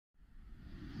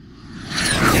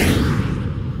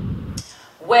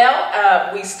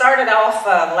Well, we started off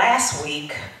last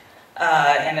week,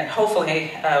 and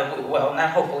hopefully, well,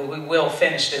 not hopefully, we will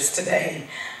finish this today.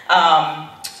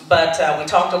 But we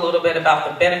talked a little bit about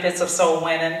the benefits of soul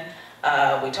winning.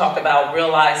 We talked about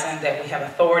realizing that we have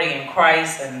authority in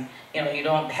Christ, and you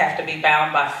don't have to be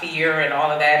bound by fear and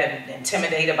all of that, and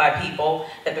intimidated by people.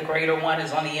 That the greater one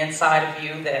is on the inside of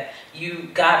you. That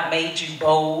God made you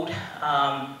bold,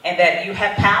 and that you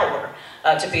have power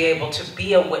to be able to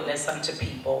be a witness unto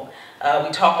people.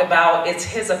 We talked about it's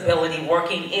His ability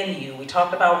working in you. We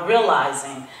talked about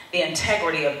realizing the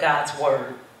integrity of God's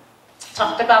word.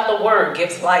 Talked about the word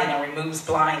gives light and removes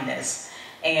blindness.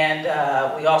 And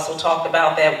we also talked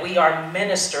about that we are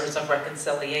ministers of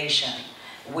reconciliation.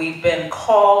 We've been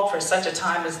called for such a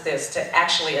time as this to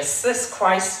actually assist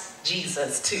Christ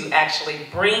Jesus to actually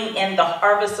bring in the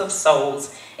harvest of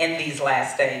souls in these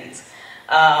last days.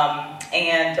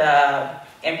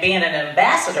 And being an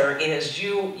ambassador is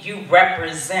you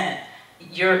represent,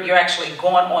 you're actually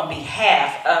going on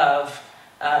behalf of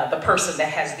the person that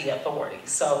has the authority.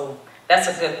 So that's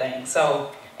a good thing.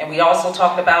 So, and we also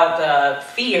talked about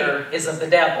fear is of the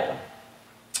devil,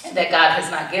 and that God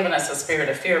has not given us a spirit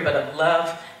of fear, but of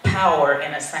love, power,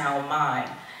 and a sound mind.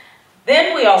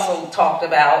 Then we also talked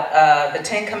about the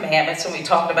 10 Commandments, and we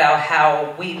talked about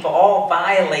how we've all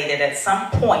violated at some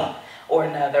point or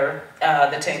another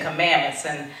the 10 Commandments,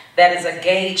 and that is a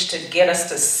gauge to get us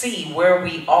to see where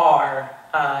we are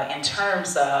in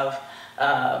terms of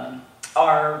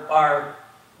our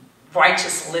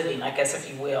righteous living, I guess, if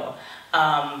you will.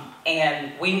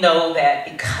 And we know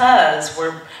that because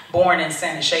we're born in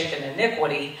sin and shaped in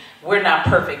iniquity, we're not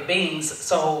perfect beings.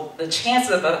 So the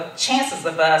chances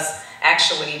of us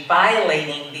actually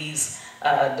violating these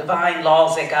divine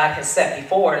laws that God has set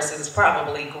before us is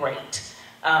probably great.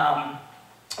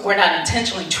 We're not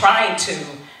intentionally trying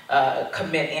to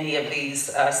commit any of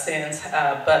these sins,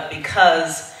 but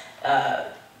because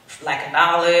lack of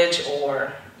knowledge,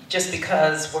 or just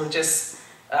because we're just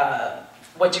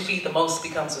what you feed the most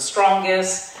becomes the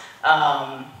strongest.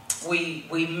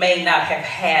 We may not have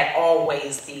had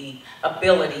always the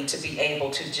ability to be able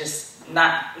to just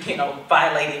not,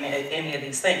 violating any of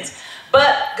these things.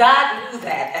 But God knew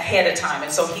that ahead of time.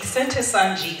 And so He sent His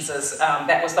Son, Jesus.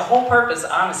 That was the whole purpose,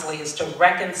 honestly, is to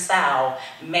reconcile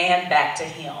man back to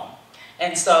Him.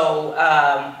 And so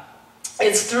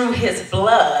it's through His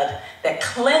blood that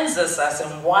cleanses us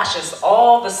and washes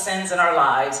all the sins in our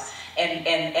lives,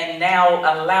 and now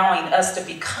allowing us to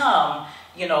become,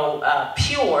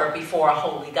 pure before a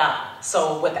holy God.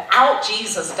 So without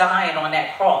Jesus dying on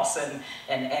that cross and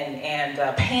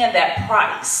paying that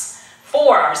price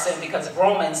for our sin, because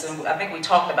Romans, and I think we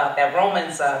talked about that,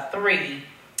 Romans 3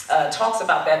 talks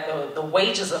about that the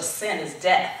wages of sin is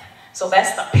death. So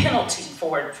that's the penalty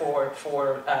for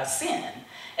sin.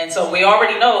 And so we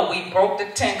already know we broke the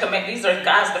 10 Commandments. These are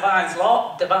God's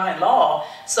divine law.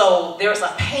 So there's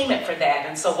a payment for that.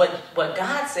 And so what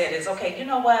God said is, okay, you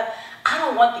know what? I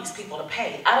don't want these people to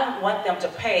pay. I don't want them to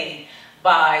pay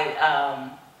by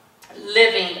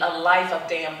living a life of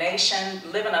damnation,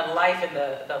 living a life in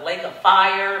the lake of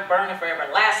fire, burning for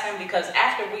everlasting. Because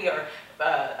after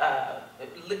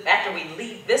we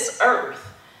leave this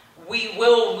earth, we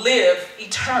will live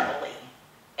eternally.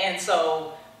 And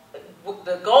so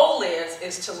the goal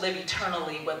is to live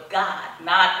eternally with God,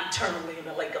 not eternally in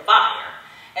the lake of fire.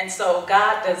 And so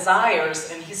God desires,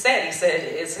 and He said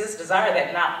it's His desire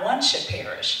that not one should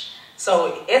perish.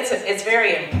 So it's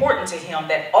very important to Him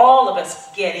that all of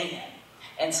us get in.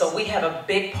 And so we have a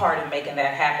big part in making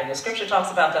that happen. The scripture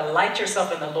talks about delight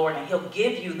yourself in the Lord, and He'll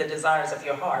give you the desires of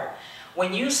your heart.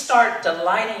 When you start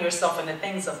delighting yourself in the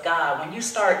things of God, when you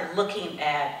start looking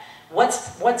at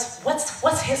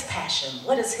what's His passion,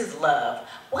 what is His love,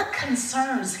 what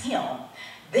concerns Him,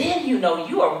 then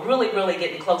you are really, really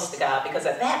getting close to God. Because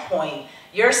at that point,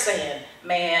 you're saying,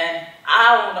 man,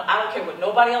 I don't care what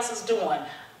nobody else is doing.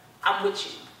 I'm with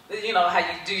you. You know how you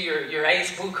do your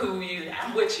ace buku,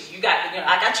 I'm with you. You got,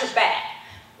 I got your back.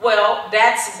 Well,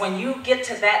 that's when you get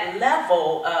to that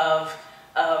level of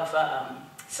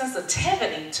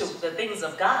sensitivity to the things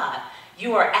of God,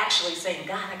 you are actually saying,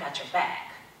 God, I got your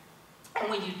back. And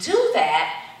when you do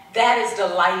that, that is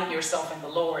delighting yourself in the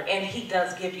Lord, and He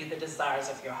does give you the desires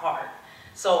of your heart.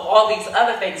 So all these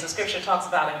other things the scripture talks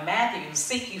about in Matthew,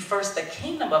 seek you first the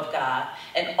kingdom of God,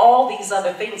 and all these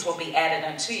other things will be added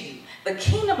unto you. The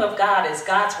kingdom of God is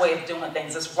God's way of doing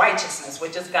things. It's righteousness,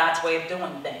 which is God's way of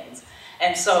doing things.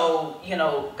 And so,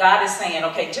 God is saying,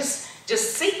 okay, just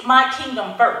seek my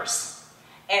kingdom first.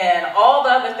 And all the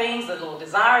other things, the little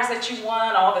desires that you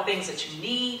want, all the things that you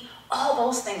need, all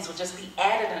those things will just be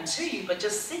added unto you, but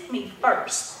just seek me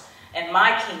first. and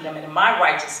my kingdom and in my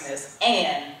righteousness,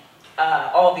 and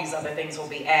all these other things will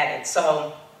be added.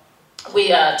 So we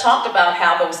talked about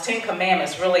how those 10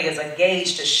 commandments really is a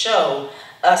gauge to show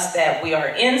us that we are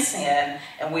in sin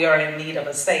and we are in need of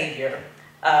a Savior.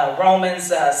 Romans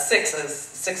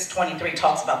 6:23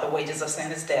 talks about the wages of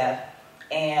sin is death.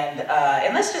 And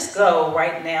let's just go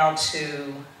right now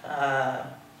to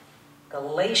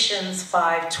Galatians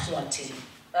 5:20.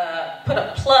 Put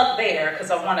a plug there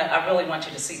because I really want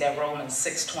you to see that Romans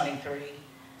 6:23.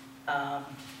 I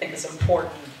think it's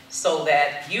important so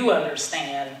that you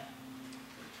understand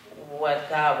what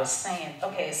God was saying.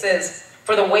 Okay, it says,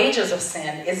 "For the wages of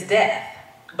sin is death,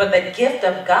 but the gift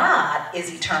of God is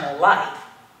eternal life.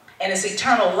 And it's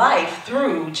eternal life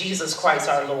through Jesus Christ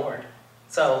our Lord."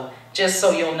 So just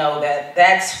so you'll know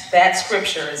that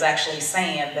scripture is actually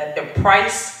saying that the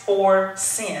price for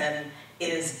sin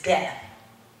is death.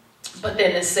 But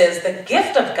then it says the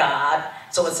gift of God,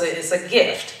 so it's a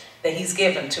gift that he's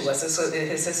given to us. It's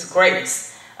his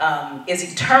grace, is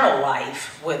eternal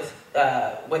life with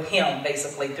him,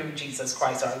 basically, through Jesus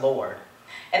Christ our Lord.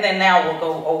 And then now we'll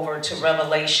go over to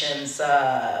Galatians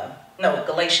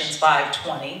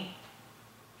 5:20.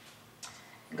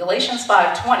 Galatians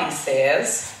 5:20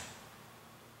 says,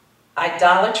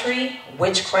 "Idolatry,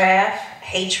 witchcraft,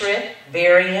 hatred,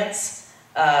 variance,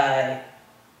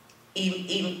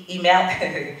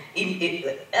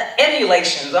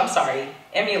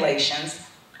 emulations,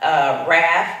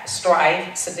 wrath,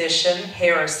 strife, sedition,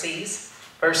 heresies."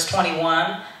 Verse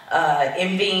 21,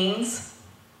 envyings,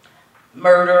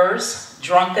 murders,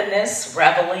 drunkenness,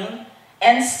 reveling,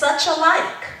 and such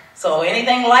alike. So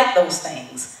anything like those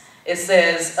things. It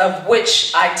says, "Of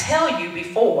which I tell you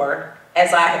before,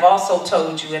 as I have also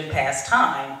told you in past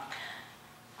time,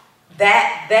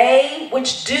 that they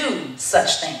which do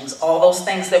such things," all those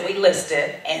things that we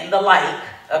listed, and the like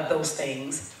of those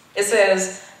things, it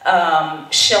says,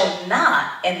 "shall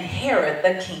not inherit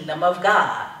the kingdom of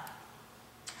God."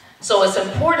 So it's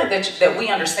important that we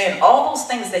understand all those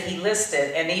things that he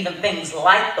listed, and even things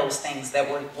like those things that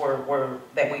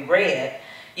that we read.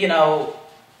 You know,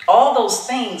 all those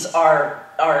things are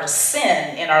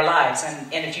sin in our lives,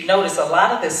 and if you notice, a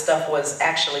lot of this stuff was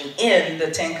actually in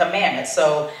the 10 Commandments.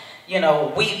 So, you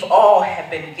know, we've all have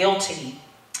been guilty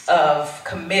of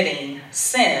committing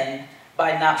sin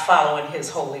by not following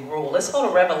his holy rule. Let's go to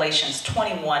Revelations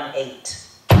 21:8.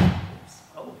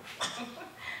 Oh.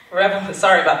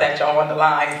 Sorry about that, y'all, on the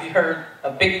line, if you heard a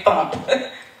big thump.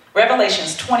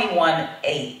 Revelations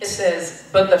 21:8. It says,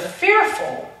 "But the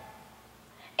fearful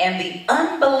and the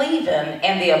unbelieving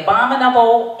and the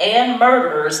abominable and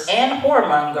murderers and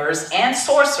whoremongers and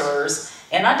sorcerers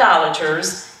and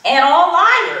idolaters and all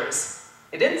liars."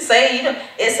 It didn't say even,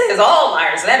 it says all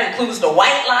liars. That includes the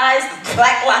white lies, the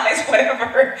black lies,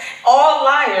 whatever. "All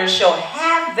liars shall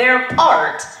have their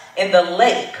part in the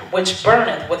lake which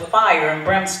burneth with fire and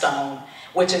brimstone,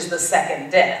 which is the second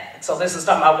death." So this is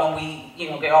talking about when we,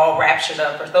 get all raptured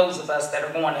up, for those of us that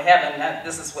are going to heaven.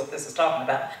 This is what this is talking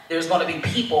about. There's going to be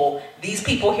people, these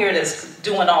people here that's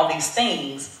doing all these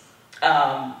things,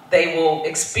 they will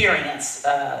experience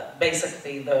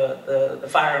basically the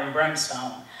fire and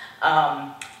brimstone.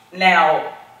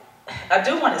 Now, I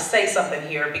do want to say something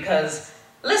here, because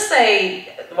let's say,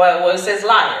 well, it says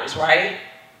liars, right?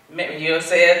 You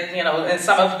said, in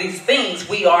some of these things,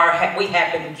 we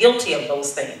have been guilty of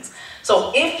those things.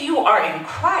 So if you are in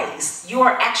Christ, you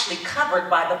are actually covered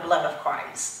by the blood of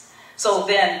Christ. So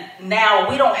then now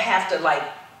we don't have to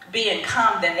be in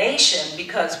condemnation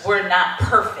because we're not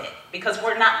perfect, because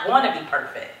we're not going to be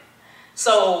perfect.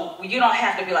 So you don't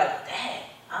have to be like, "Dang,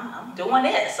 I'm doing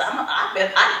this. I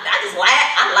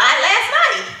lied last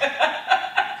night."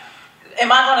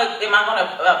 Am I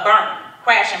gonna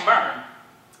crash and burn?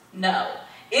 No.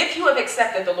 If you have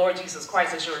accepted the Lord Jesus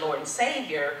Christ as your Lord and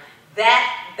Savior,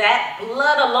 that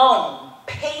blood alone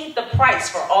paid the price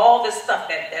for all this stuff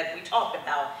that we talked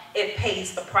about. It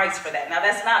pays the price for that. Now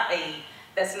that's not a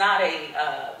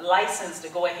license to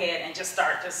go ahead and just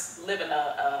start living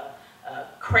a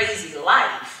crazy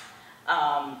life.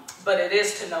 But it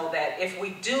is to know that if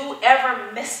we do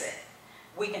ever miss it,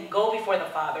 we can go before the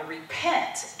Father,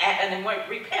 repent, and when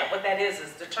repent, what that is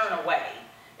to turn away.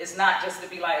 It's not just to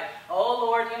be like, "Oh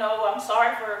Lord, I'm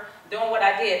sorry for doing what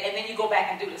I did," and then you go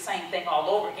back and do the same thing all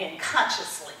over again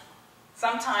consciously.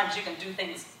 Sometimes you can do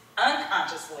things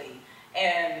unconsciously,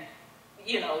 and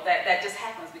that just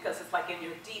happens because it's like in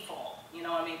your default.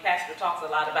 Pastor talks a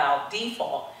lot about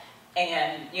default,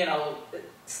 and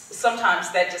sometimes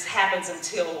that just happens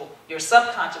until your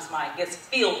subconscious mind gets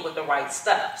filled with the right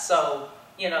stuff. So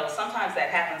You know, sometimes that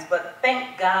happens, but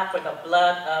thank God for the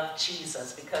blood of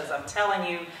Jesus, because I'm telling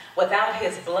you, without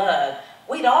his blood,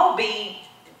 we'd all be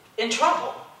in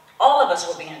trouble. All of us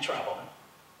will be in trouble.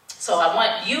 So I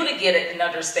want you to get it and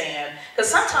understand,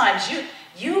 because sometimes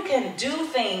you can do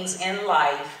things in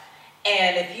life,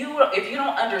 and if you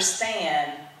don't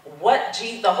understand what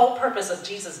the whole purpose of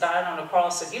Jesus dying on the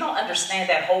cross, if you don't understand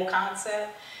that whole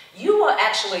concept, you will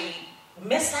actually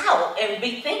miss out and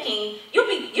be thinking, you'll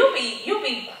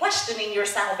be questioning your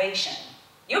salvation.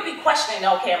 You'll be questioning,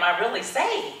 okay, am I really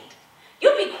saved?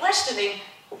 You'll be questioning,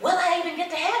 will I even get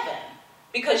to heaven?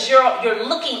 Because you're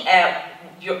looking at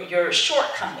your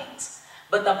shortcomings.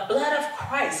 But the blood of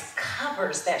Christ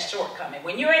covers that shortcoming.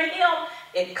 When you're in him,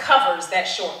 it covers that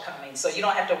shortcoming. So you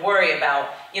don't have to worry about,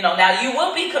 now you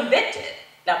will be convicted.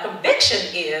 Now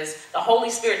conviction is the Holy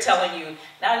Spirit telling you,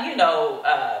 now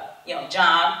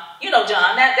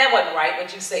John, that wasn't right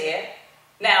what you said.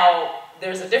 Now,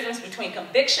 there's a difference between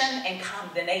conviction and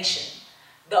condemnation.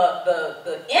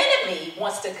 The enemy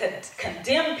wants to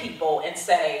condemn people and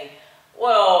say,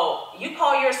 well, you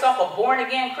call yourself a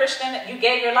born-again Christian, you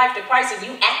gave your life to Christ and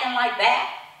you acting like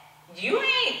that?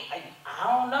 I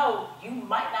don't know, you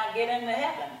might not get into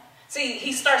heaven. See,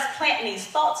 he starts planting these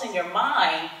thoughts in your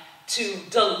mind to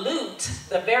dilute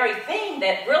the very thing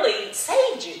that really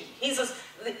saved you.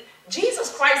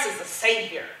 Jesus Christ is the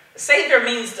Savior. Savior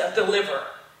means a deliverer.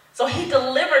 So he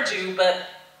delivered you, but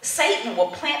Satan will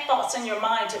plant thoughts in your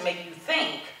mind to make you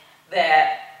think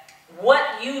that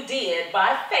what you did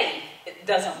by faith, it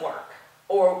doesn't work.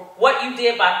 Or what you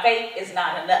did by faith is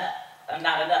not enough.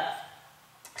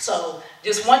 So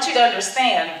just want you to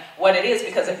understand what it is,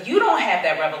 because if you don't have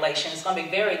that revelation, it's going to be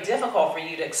very difficult for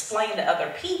you to explain to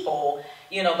other people,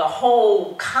 the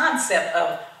whole concept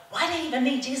of why they even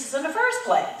need Jesus in the first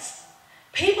place.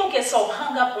 People get so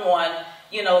hung up on,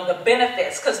 the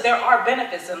benefits, because there are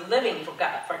benefits in living for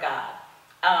God.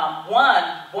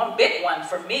 One big one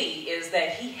for me is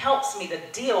that he helps me to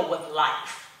deal with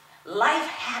life. Life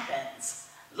happens.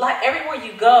 Like everywhere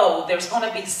you go, there's going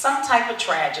to be some type of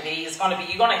tragedy.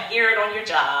 You're going to hear it on your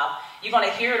job. You're going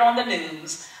to hear it on the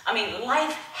news. I mean,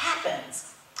 life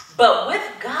happens. But with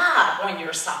God on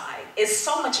your side, it's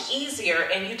so much easier,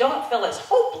 and you don't feel as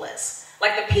hopeless.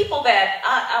 Like the people that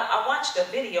I watched a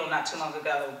video not too long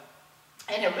ago,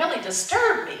 and it really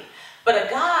disturbed me. But a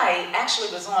guy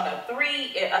actually was on I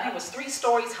think it was 3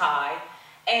 stories high,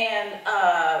 and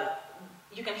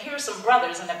you can hear some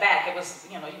brothers in the back. It was,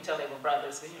 you can tell they were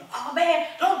brothers. But, oh man,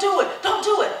 don't do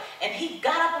it. And he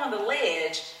got up on the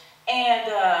ledge, and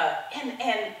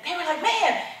they were like,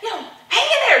 man, hang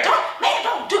in there,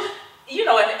 don't do it.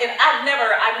 And I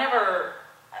never,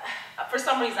 for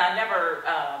some reason, I never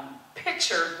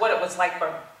pictured what it was like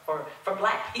for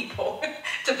black people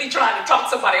to be trying to talk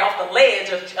somebody off the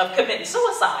ledge of committing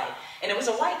suicide. And it was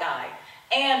a white guy.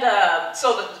 And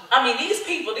these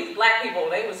black people,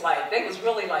 they was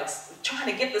really like trying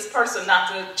to get this person not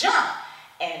to jump.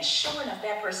 And sure enough,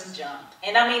 that person jumped.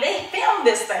 And they filmed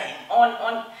this thing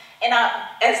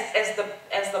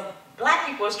as the black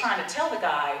people was trying to tell the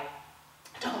guy,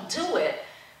 don't do it,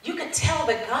 you could tell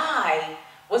the guy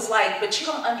was like, but you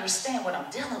don't understand what I'm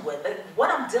dealing with.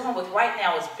 What I'm dealing with right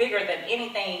now is bigger than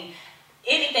anything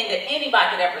that anybody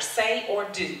could ever say or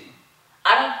do.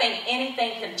 I don't think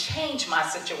anything can change my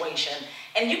situation.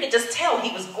 And you could just tell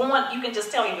he was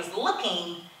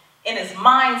looking in his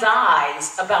mind's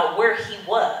eyes about where he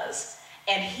was.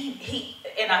 And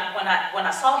when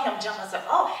I saw him jump, I said,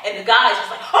 oh, and the guys was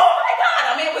like, oh my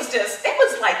God. It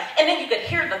was like, and then you could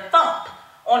hear the thump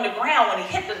on the ground when he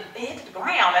hit the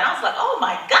ground. And I was like, oh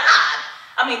my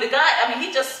God. The guy,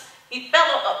 he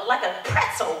fell like a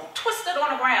pretzel, twisted on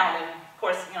the ground. And of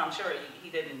course, I'm sure he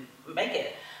didn't make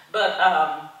it. But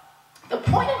the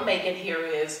point I'm making here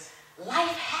is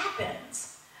life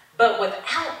happens. But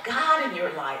without God in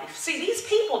your life, see, these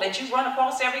people that you run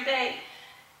across every day,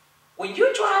 when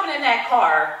you're driving in that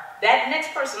car, that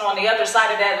next person on the other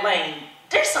side of that lane,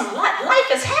 there's some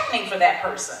life is happening for that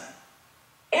person.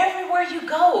 Everywhere you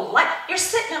go, like you're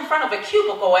sitting in front of a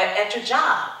cubicle at your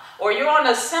job, or you're on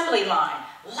the assembly line,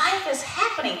 life is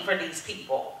happening for these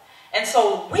people. And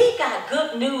so we got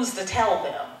good news to tell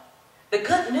them. The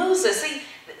good news is, see,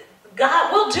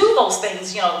 God will do those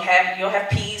things. You'll have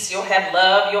peace, you'll have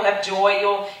love, you'll have joy,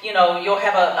 you'll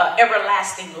have a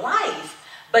everlasting life.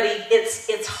 But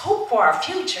it's hope for our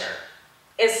future.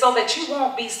 It's so that you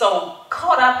won't be so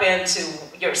caught up into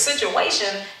your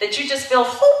situation that you just feel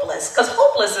hopeless. Because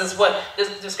hopeless is what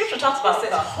the scripture talks about. It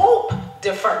says hope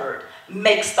deferred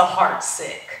makes the heart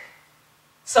sick.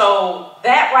 So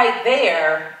that right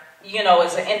there,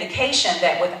 is an indication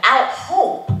that without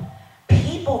hope,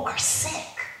 people are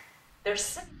sick. They're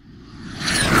sick.